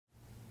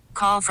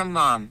Call from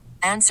mom.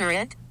 Answer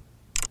it.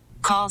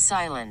 Call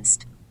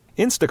silenced.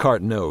 Instacart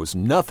knows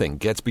nothing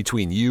gets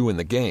between you and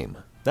the game.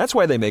 That's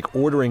why they make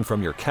ordering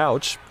from your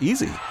couch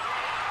easy.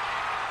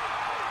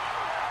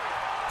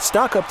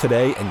 Stock up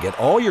today and get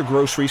all your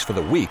groceries for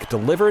the week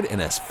delivered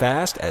in as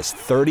fast as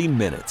 30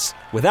 minutes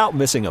without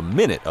missing a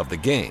minute of the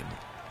game.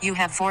 You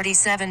have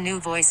 47 new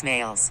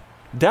voicemails.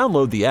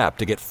 Download the app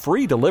to get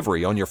free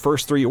delivery on your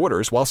first 3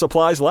 orders while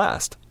supplies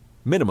last.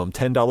 Minimum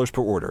 $10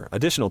 per order.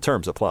 Additional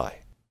terms apply.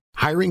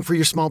 Hiring for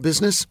your small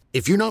business?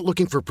 If you're not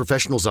looking for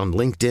professionals on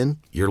LinkedIn,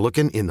 you're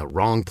looking in the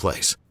wrong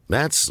place.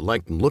 That's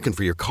like looking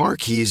for your car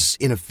keys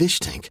in a fish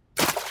tank.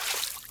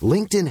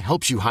 LinkedIn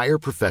helps you hire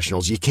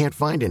professionals you can't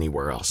find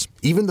anywhere else,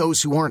 even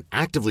those who aren't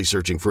actively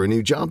searching for a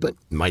new job but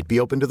might be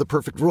open to the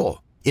perfect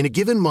role. In a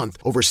given month,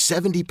 over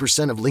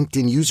 70% of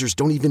LinkedIn users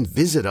don't even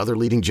visit other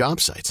leading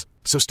job sites.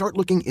 So start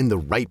looking in the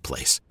right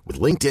place. With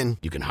LinkedIn,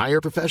 you can hire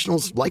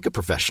professionals like a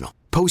professional.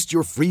 Post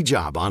your free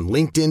job on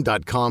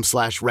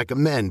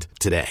linkedin.com/recommend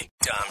today.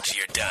 Dom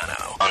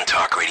Giordano on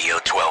Talk Radio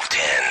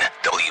 1210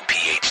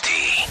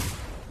 WPHT.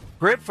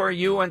 Griff, are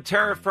you on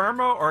terra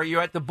firma or are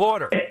you at the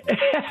border?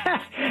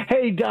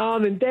 Hey,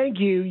 Dom, and thank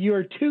you. You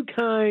are too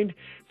kind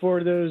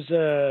for those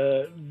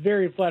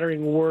very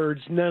flattering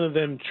words. None of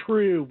them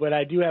true, but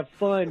I do have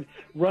fun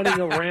running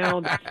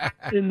around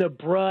in the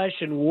brush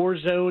and war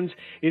zones.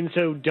 And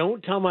so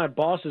don't tell my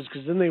bosses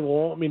because then they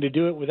will want me to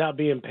do it without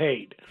being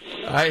paid.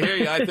 I hear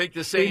you. I think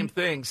the same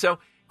thing. So,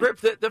 Griff,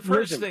 the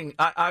first thing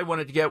I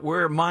wanted to get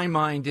where my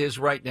mind is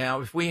right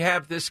now, if we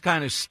have this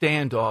kind of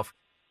standoff,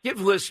 give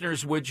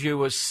listeners, would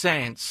you, a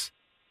sense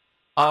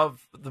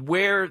of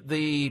where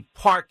the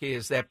park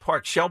is, that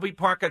park, Shelby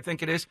Park, I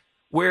think it is,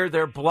 where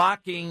they're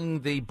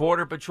blocking the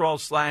Border Patrol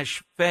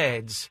 /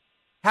 feds.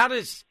 How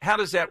does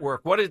that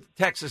work? What is the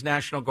Texas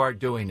National Guard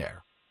doing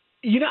there?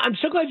 You know, I'm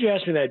so glad you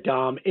asked me that,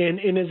 Dom. And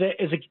as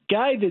a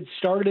guy that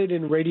started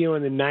in radio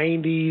in the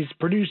 90s,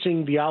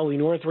 producing the Ollie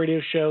North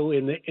radio show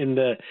in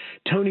the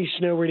Tony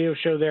Snow radio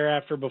show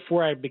thereafter,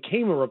 before I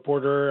became a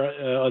reporter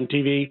on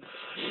TV,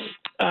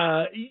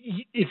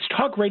 it's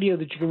talk radio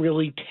that you can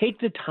really take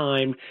the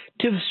time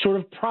to sort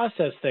of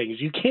process things.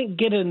 You can't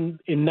get in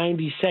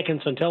 90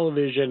 seconds on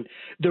television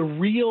the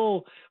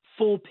real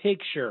full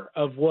picture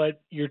of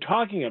what you're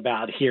talking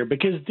about here,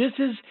 because this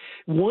is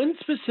one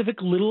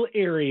specific little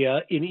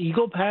area in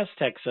Eagle Pass,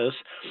 Texas,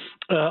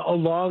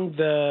 along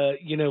the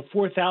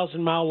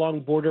 4,000 mile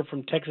long border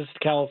from Texas to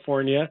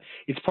California.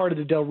 It's part of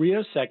the Del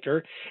Rio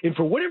sector, and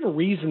for whatever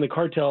reason, the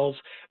cartels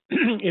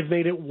have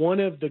made it one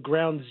of the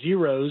ground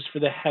zeros for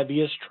the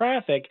heaviest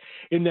traffic,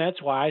 and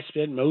that's why I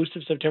spent most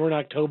of September and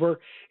October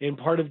and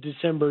part of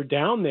December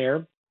down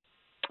there.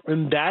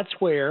 And that's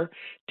where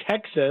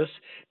Texas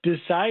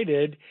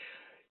decided,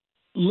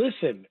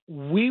 listen,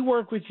 we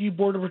work with you,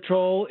 Border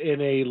Patrol, in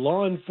a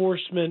law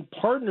enforcement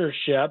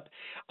partnership,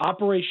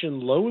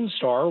 Operation Lone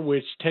Star,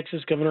 which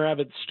Texas Governor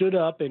Abbott stood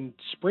up in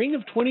spring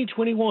of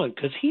 2021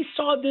 because he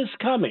saw this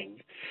coming.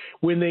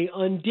 When the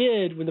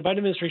Biden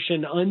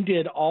administration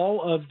undid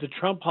all of the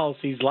Trump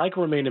policies like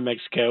Remain in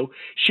Mexico,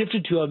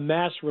 shifted to a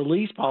mass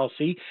release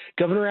policy,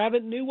 Governor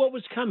Abbott knew what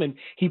was coming.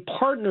 He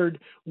partnered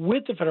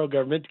with the federal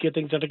government to get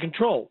things under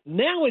control.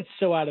 Now it's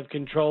so out of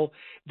control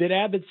that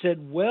Abbott said,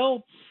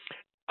 well,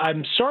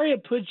 I'm sorry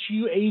it puts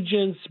you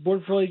agents, Border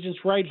Patrol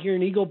agents right here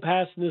in Eagle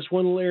Pass in this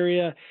one little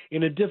area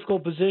in a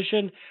difficult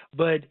position,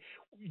 but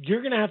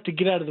you're going to have to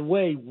get out of the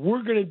way.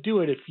 We're going to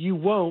do it if you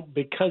won't,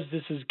 because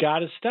this has got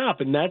to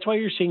stop. And that's why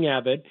you're seeing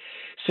Abbott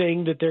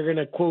saying that they're going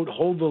to, quote,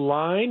 hold the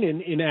line.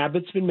 And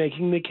Abbott's been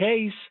making the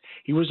case.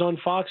 He was on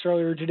Fox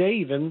earlier today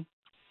even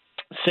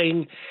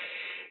saying,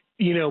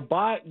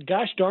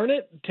 gosh darn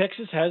it,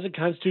 Texas has a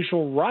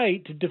constitutional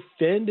right to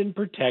defend and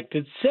protect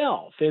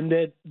itself, and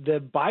that the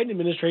Biden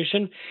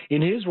administration,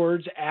 in his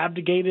words,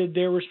 abdicated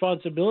their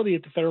responsibility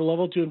at the federal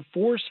level to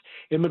enforce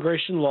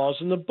immigration laws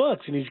in the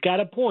books. And he's got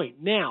a point.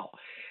 Now,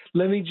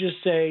 let me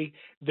just say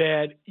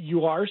that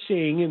you are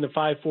seeing in the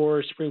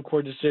 5-4 Supreme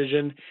Court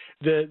decision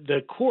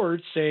the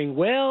court saying,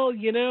 well,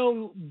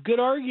 good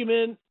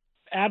argument,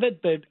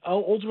 Abbott, but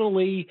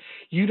ultimately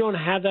you don't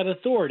have that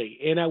authority.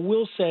 And I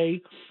will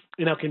say,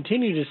 and I'll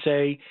continue to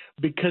say,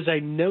 because I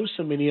know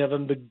so many of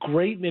them, the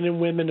great men and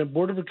women of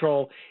Border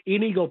Patrol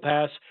in Eagle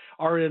Pass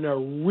are in a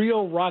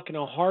real rock and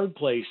a hard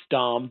place,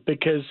 Dom,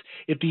 because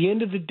at the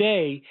end of the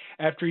day,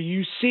 after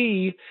you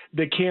see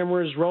the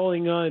cameras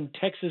rolling on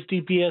Texas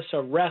DPS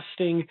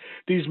arresting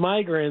these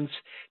migrants,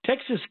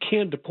 Texas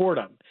can't deport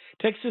them.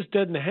 Texas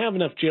doesn't have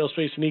enough jail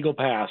space in Eagle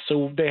Pass,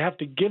 so they have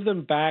to give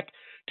them back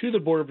to the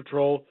Border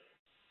Patrol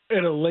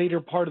at a later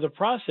part of the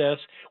process,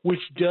 which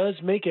does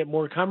make it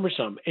more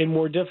cumbersome and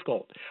more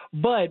difficult.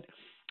 But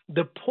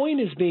the point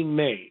is being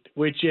made,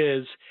 which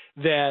is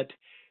that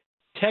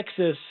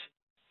Texas,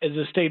 as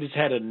a state, has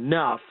had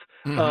enough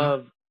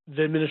of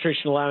the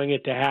administration allowing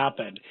it to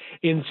happen.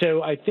 And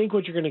so I think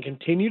what you're going to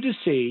continue to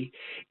see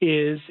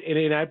is,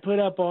 and I put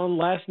up on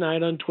last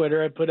night on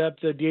Twitter, I put up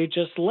the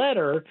DHS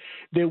letter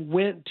that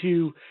went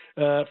to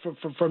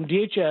from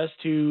DHS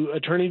to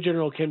Attorney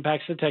General Ken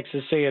Paxton,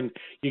 Texas, saying,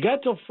 you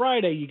got till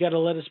Friday, you got to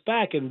let us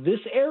back in this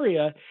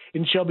area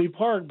in Shelby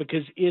Park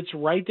because it's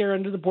right there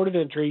under the port of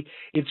entry.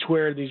 It's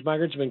where these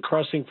migrants have been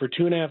crossing for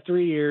 2.5,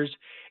 3 years,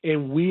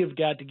 and we have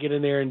got to get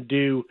in there and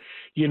do,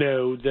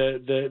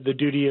 the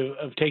duty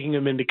of taking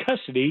them into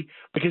custody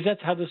because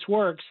that's how this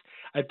works.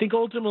 I think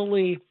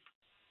ultimately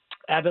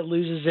Abbott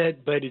loses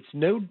it, but it's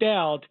no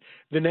doubt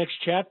the next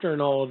chapter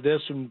in all of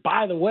this. And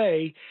by the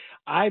way,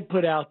 I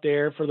put out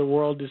there for the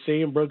world to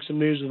see and broke some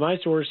news with my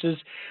sources.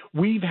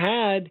 We've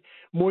had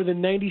more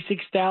than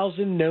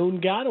 96,000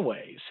 known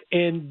gotaways.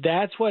 And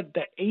that's what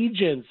the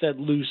agents that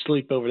lose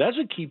sleep over. That's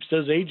what keeps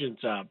those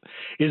agents up,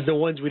 is the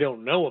ones we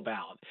don't know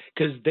about.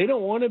 Because they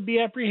don't want to be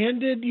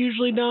apprehended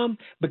usually, Dom,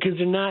 because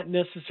they're not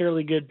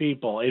necessarily good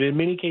people. And in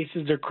many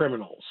cases, they're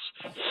criminals.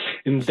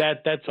 And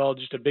that's all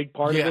just a big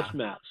part of this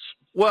mess.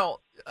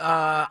 Well,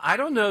 I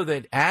don't know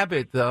that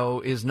Abbott,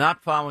 though, is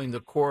not following the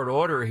court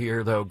order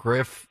here, though,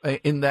 Griff,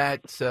 in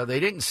that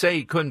they didn't say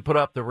he couldn't put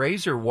up the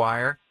razor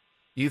wire.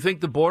 Do you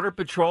think the Border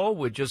Patrol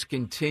would just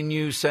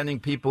continue sending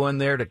people in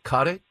there to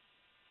cut it?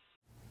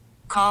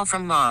 Call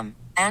from mom.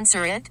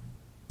 Answer it.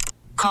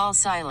 Call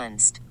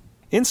silenced.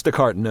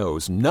 Instacart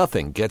knows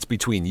nothing gets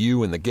between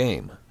you and the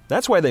game.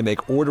 That's why they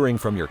make ordering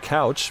from your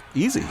couch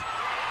easy.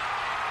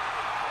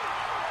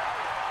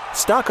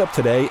 Stock up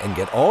today and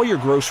get all your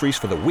groceries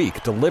for the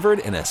week delivered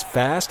in as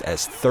fast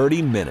as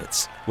 30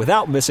 minutes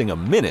without missing a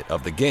minute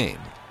of the game.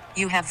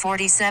 You have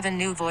 47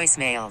 new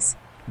voicemails.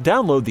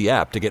 Download the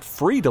app to get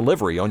free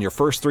delivery on your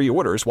first 3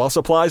 orders while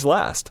supplies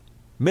last.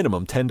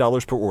 Minimum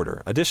 $10 per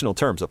order. Additional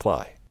terms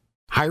apply.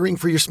 Hiring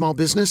for your small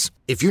business?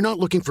 If you're not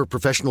looking for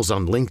professionals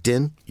on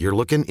LinkedIn, you're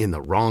looking in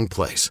the wrong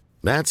place.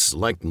 That's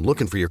like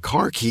looking for your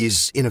car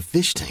keys in a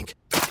fish tank.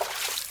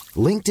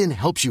 LinkedIn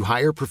helps you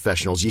hire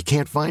professionals you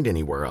can't find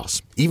anywhere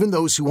else, even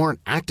those who aren't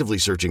actively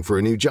searching for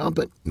a new job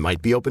but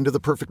might be open to the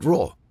perfect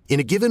role. In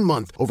a given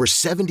month, over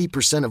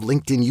 70% of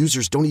LinkedIn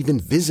users don't even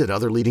visit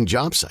other leading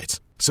job sites.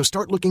 So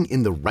start looking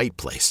in the right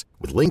place.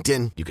 With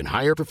LinkedIn, you can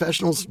hire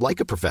professionals like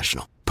a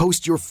professional.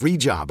 Post your free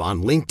job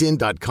on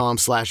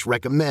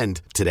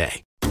linkedin.com/recommend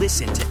today.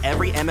 Listen to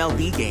every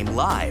MLB game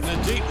live.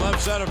 In the deep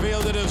left center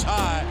field, it is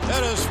high,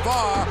 it is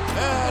far,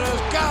 it is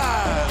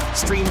God.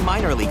 Stream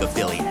minor league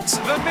affiliates.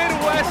 The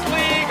Midwest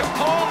League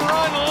home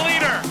run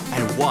leader.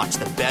 And watch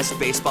the best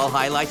baseball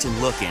highlights and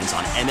look-ins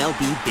on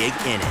MLB Big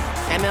Inning.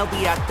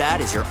 MLB At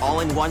Bat is your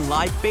all-in-one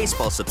live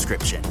baseball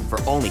subscription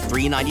for only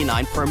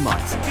 $3.99 per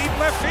month. Deep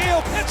left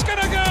field, it's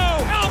gonna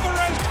go.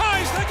 Alvarez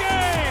ties the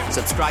game.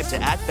 Subscribe to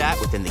At Bat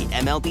within the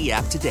MLB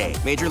app today.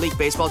 Major League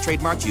Baseball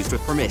trademarks used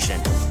with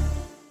permission.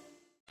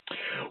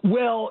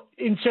 Well,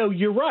 and so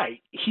you're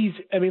right.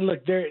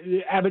 Look,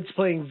 Abbott's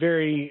playing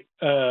very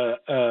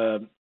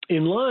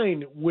in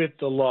line with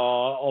the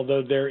law,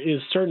 although there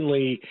is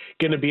certainly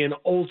going to be an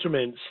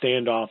ultimate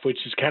standoff,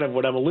 which is kind of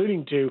what I'm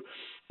alluding to,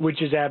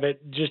 which is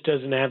Abbott just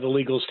doesn't have the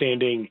legal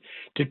standing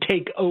to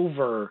take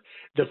over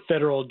the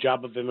federal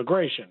job of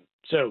immigration.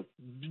 So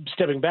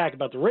stepping back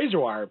about the razor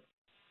wire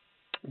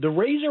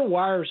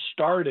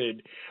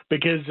started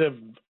because of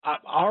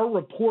our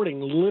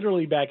reporting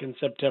literally back in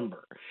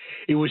September.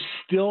 It was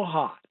still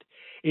hot,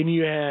 and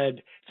you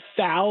had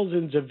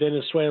thousands of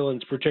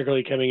Venezuelans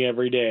particularly coming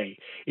every day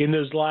in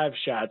those live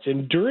shots.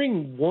 And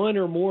during one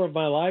or more of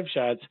my live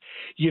shots,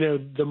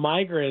 the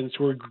migrants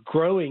were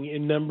growing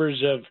in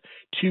numbers of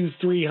 200,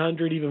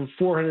 300, even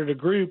 400 a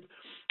group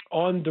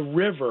on the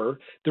river.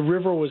 The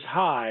river was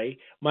high.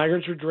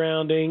 Migrants were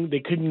drowning. They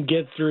couldn't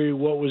get through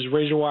what was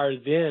razor wire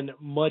then,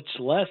 much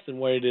less than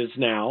what it is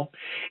now.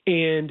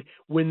 And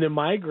when the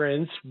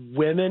migrants,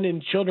 women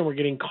and children, were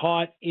getting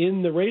caught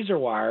in the razor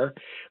wire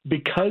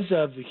because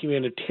of the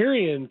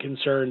humanitarian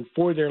concern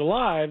for their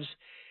lives,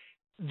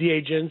 the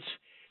agents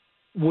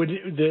would,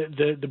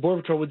 the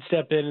Border Patrol would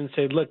step in and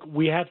say, look,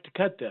 we have to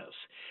cut this.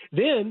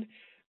 Then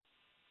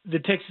the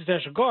Texas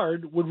National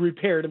Guard would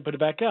repair it and put it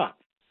back up.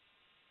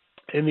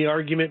 And the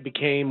argument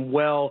became,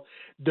 well,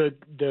 the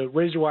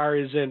razor wire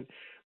isn't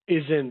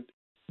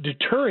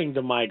deterring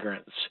the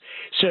migrants.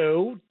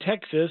 So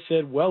Texas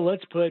said, well,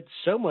 let's put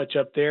so much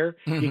up there,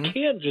 you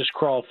can't just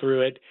crawl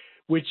through it,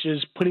 which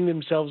is putting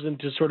themselves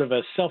into sort of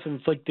a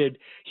self-inflicted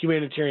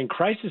humanitarian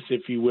crisis,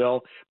 if you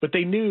will. But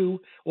they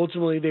knew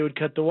ultimately they would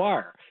cut the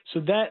wire. So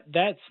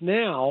that's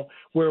now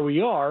where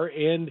we are.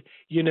 And,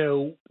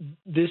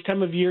 this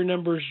time of year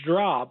numbers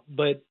drop,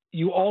 but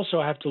you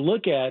also have to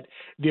look at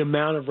the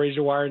amount of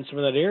razor wire in some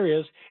of that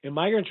areas, and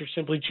migrants are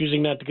simply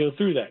choosing not to go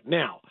through that.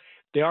 Now,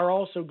 they are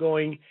also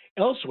going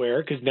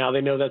elsewhere because now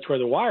they know that's where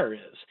the wire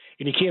is,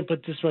 and you can't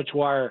put this much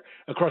wire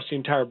across the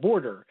entire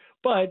border.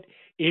 But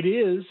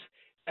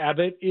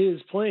Abbott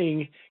is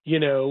playing,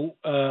 true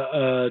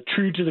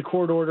to the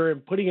court order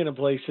and putting it in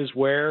places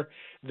where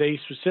they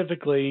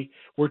specifically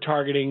were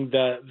targeting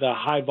the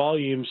high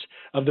volumes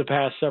of the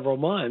past several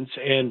months.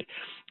 And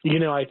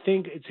I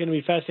think it's going to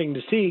be fascinating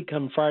to see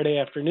come Friday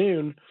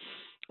afternoon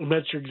I'm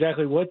not sure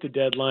exactly what the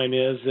deadline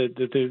is. That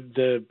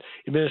the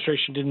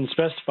administration didn't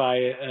specify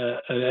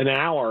an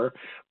hour,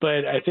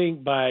 but I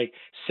think by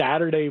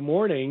Saturday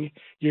morning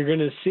you're going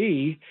to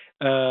see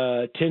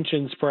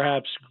tensions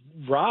perhaps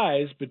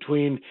rise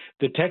between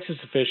the Texas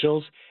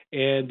officials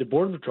and the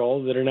Border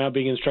Patrol that are now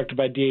being instructed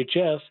by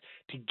DHS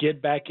to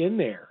get back in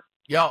there.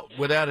 Yeah,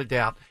 without a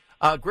doubt.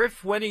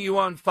 Griff, when are you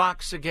on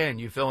Fox again?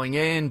 You filling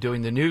in,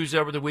 doing the news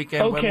over the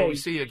weekend? Okay, when will we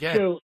see you again?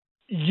 So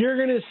you're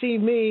going to see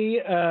me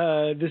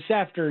this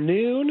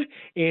afternoon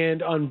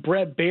and on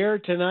Brett Baer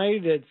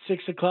tonight at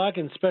 6 o'clock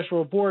in Special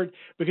Report,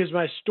 because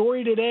my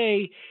story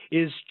today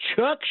is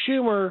Chuck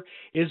Schumer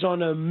is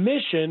on a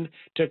mission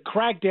to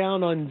crack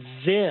down on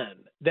Zen,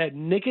 that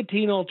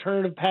nicotine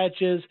alternative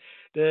patches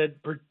that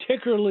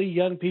particularly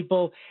young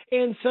people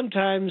and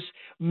sometimes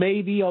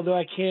maybe, although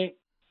I can't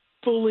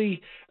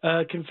fully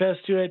confess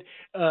to it,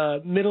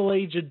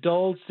 middle-aged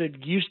adults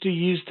that used to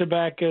use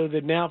tobacco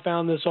that now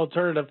found this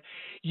alternative.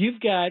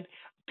 You've got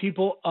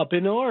people up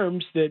in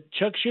arms that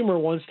Chuck Schumer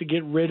wants to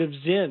get rid of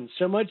Zen.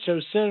 So much so,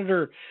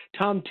 Senator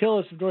Tom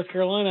Tillis of North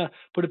Carolina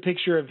put a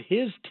picture of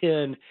his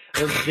tin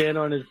of Zen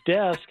on his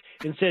desk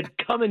and said,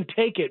 "Come and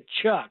take it,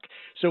 Chuck."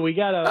 So we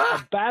got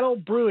a battle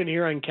brewing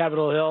here on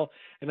Capitol Hill,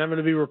 and I'm going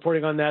to be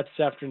reporting on that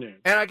this afternoon.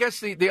 And I guess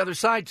the other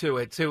side to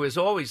it, too, is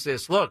always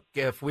this. Look,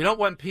 if we don't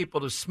want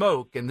people to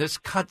smoke and this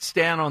cuts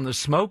down on the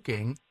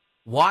smoking,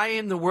 why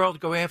in the world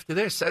go after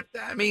this?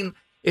 I mean,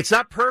 it's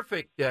not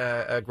perfect,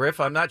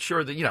 Griff. I'm not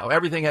sure that,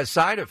 everything has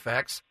side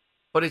effects,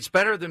 but it's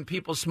better than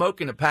people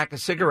smoking a pack of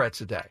cigarettes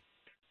a day.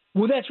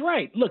 Well, that's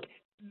right. Look,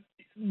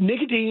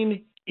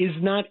 nicotine is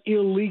not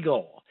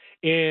illegal.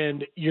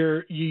 And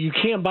you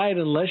can't buy it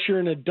unless you're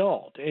an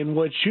adult. And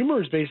what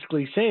Schumer is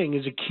basically saying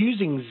is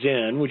accusing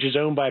Zen, which is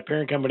owned by a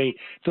parent company,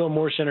 Philip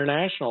Morris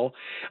International,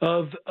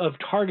 of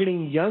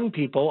targeting young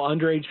people,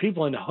 underage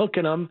people, and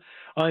hooking them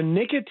on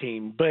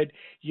nicotine. But,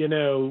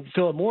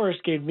 Philip Morris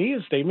gave me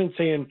a statement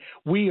saying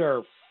we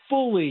are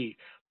fully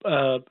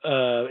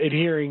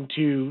adhering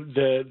to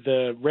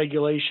the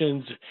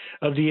regulations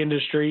of the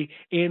industry,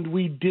 and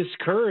we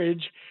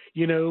discourage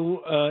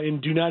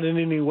and do not in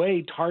any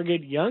way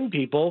target young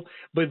people.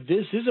 But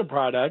this is a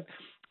product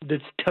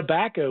that's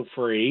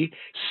tobacco-free,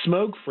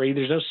 smoke-free.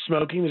 There's no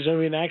smoking. There's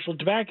no even actual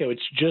tobacco.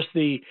 It's just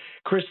the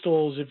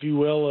crystals, if you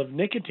will, of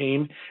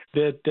nicotine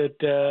that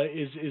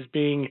is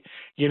being,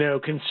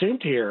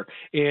 consumed here.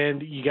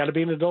 And you got to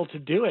be an adult to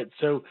do it.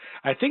 So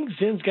I think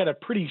Zen's got a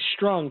pretty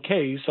strong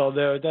case,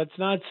 although that's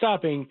not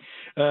stopping,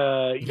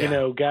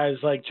 guys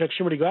like Chuck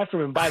Schumer to go after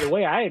him. And by the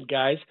way, I had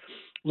guys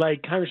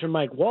like Congressman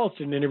Mike Waltz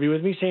in an interview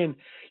with me saying,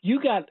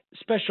 you got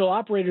special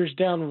operators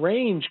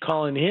downrange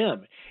calling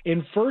him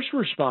and first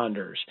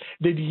responders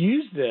that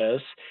use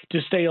this to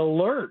stay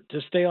alert,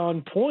 to stay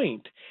on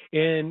point.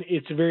 And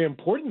it's a very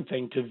important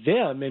thing to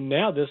them. And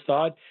now this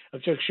thought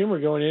of Chuck Schumer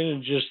going in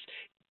and just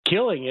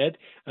killing it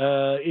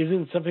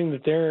isn't something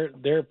that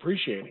they're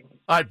appreciating.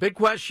 All right, big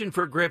question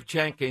for Griff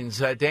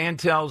Jenkins. Dan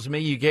tells me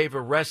you gave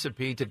a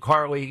recipe to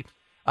Carly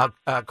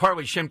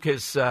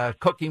Shimka's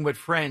Cooking with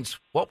Friends.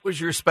 What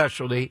was your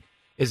specialty?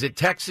 Is it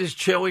Texas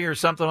chili or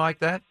something like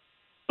that?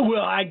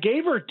 Well, I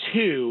gave her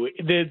two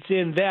that's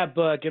in that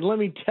book, and let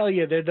me tell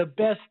you, they're the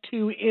best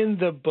two in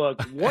the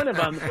book. One of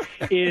them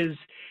is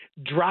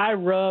dry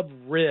rub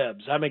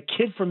ribs. I'm a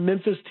kid from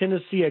Memphis,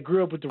 Tennessee. I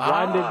grew up with the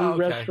Rendezvous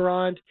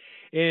restaurant.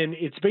 And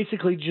it's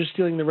basically just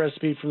stealing the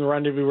recipe from the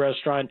Rendezvous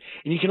restaurant.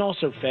 And you can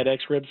also FedEx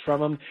ribs from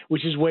them,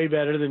 which is way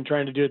better than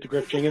trying to do it the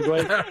Griff Jenkins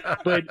way.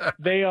 But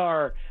they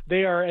are,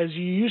 as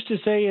you used to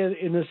say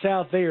in the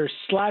South, they are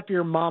slap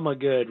your mama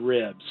good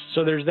ribs.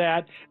 So there's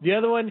that. The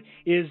other one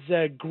is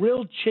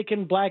grilled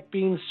chicken, black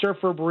beans,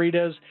 surfer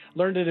burritos.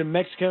 Learned it in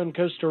Mexico and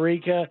Costa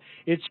Rica.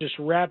 It's just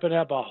wrapping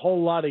up a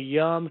whole lot of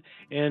yum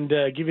and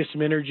give you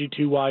some energy,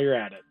 too, while you're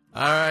at it.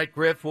 All right,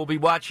 Griff, we'll be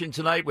watching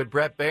tonight with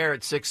Brett Baer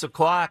at 6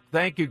 o'clock.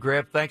 Thank you,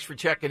 Griff. Thanks for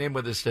checking in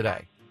with us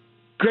today.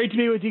 Great to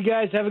be with you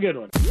guys. Have a good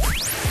one.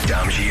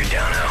 Dom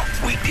Giordano,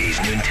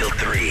 weekdays noon till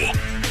 3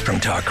 from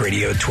Talk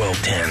Radio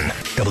 1210,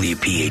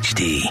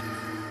 WPHT.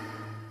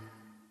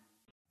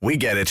 We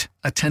get it.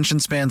 Attention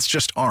spans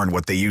just aren't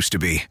what they used to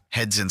be.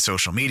 Heads in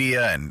social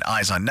media and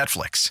eyes on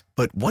Netflix.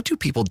 But what do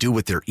people do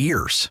with their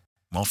ears?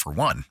 Well, for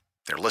one,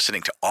 they're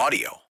listening to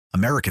audio.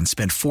 Americans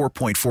spend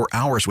 4.4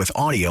 hours with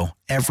audio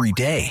every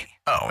day.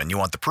 Oh, and you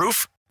want the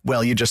proof?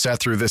 Well, you just sat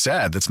through this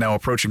ad that's now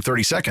approaching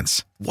 30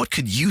 seconds. What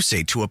could you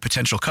say to a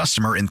potential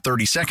customer in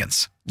 30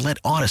 seconds? Let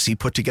Odyssey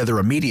put together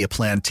a media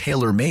plan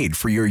tailor-made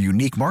for your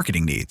unique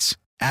marketing needs.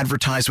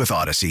 Advertise with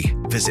Odyssey.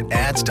 Visit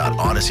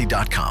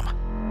ads.odyssey.com.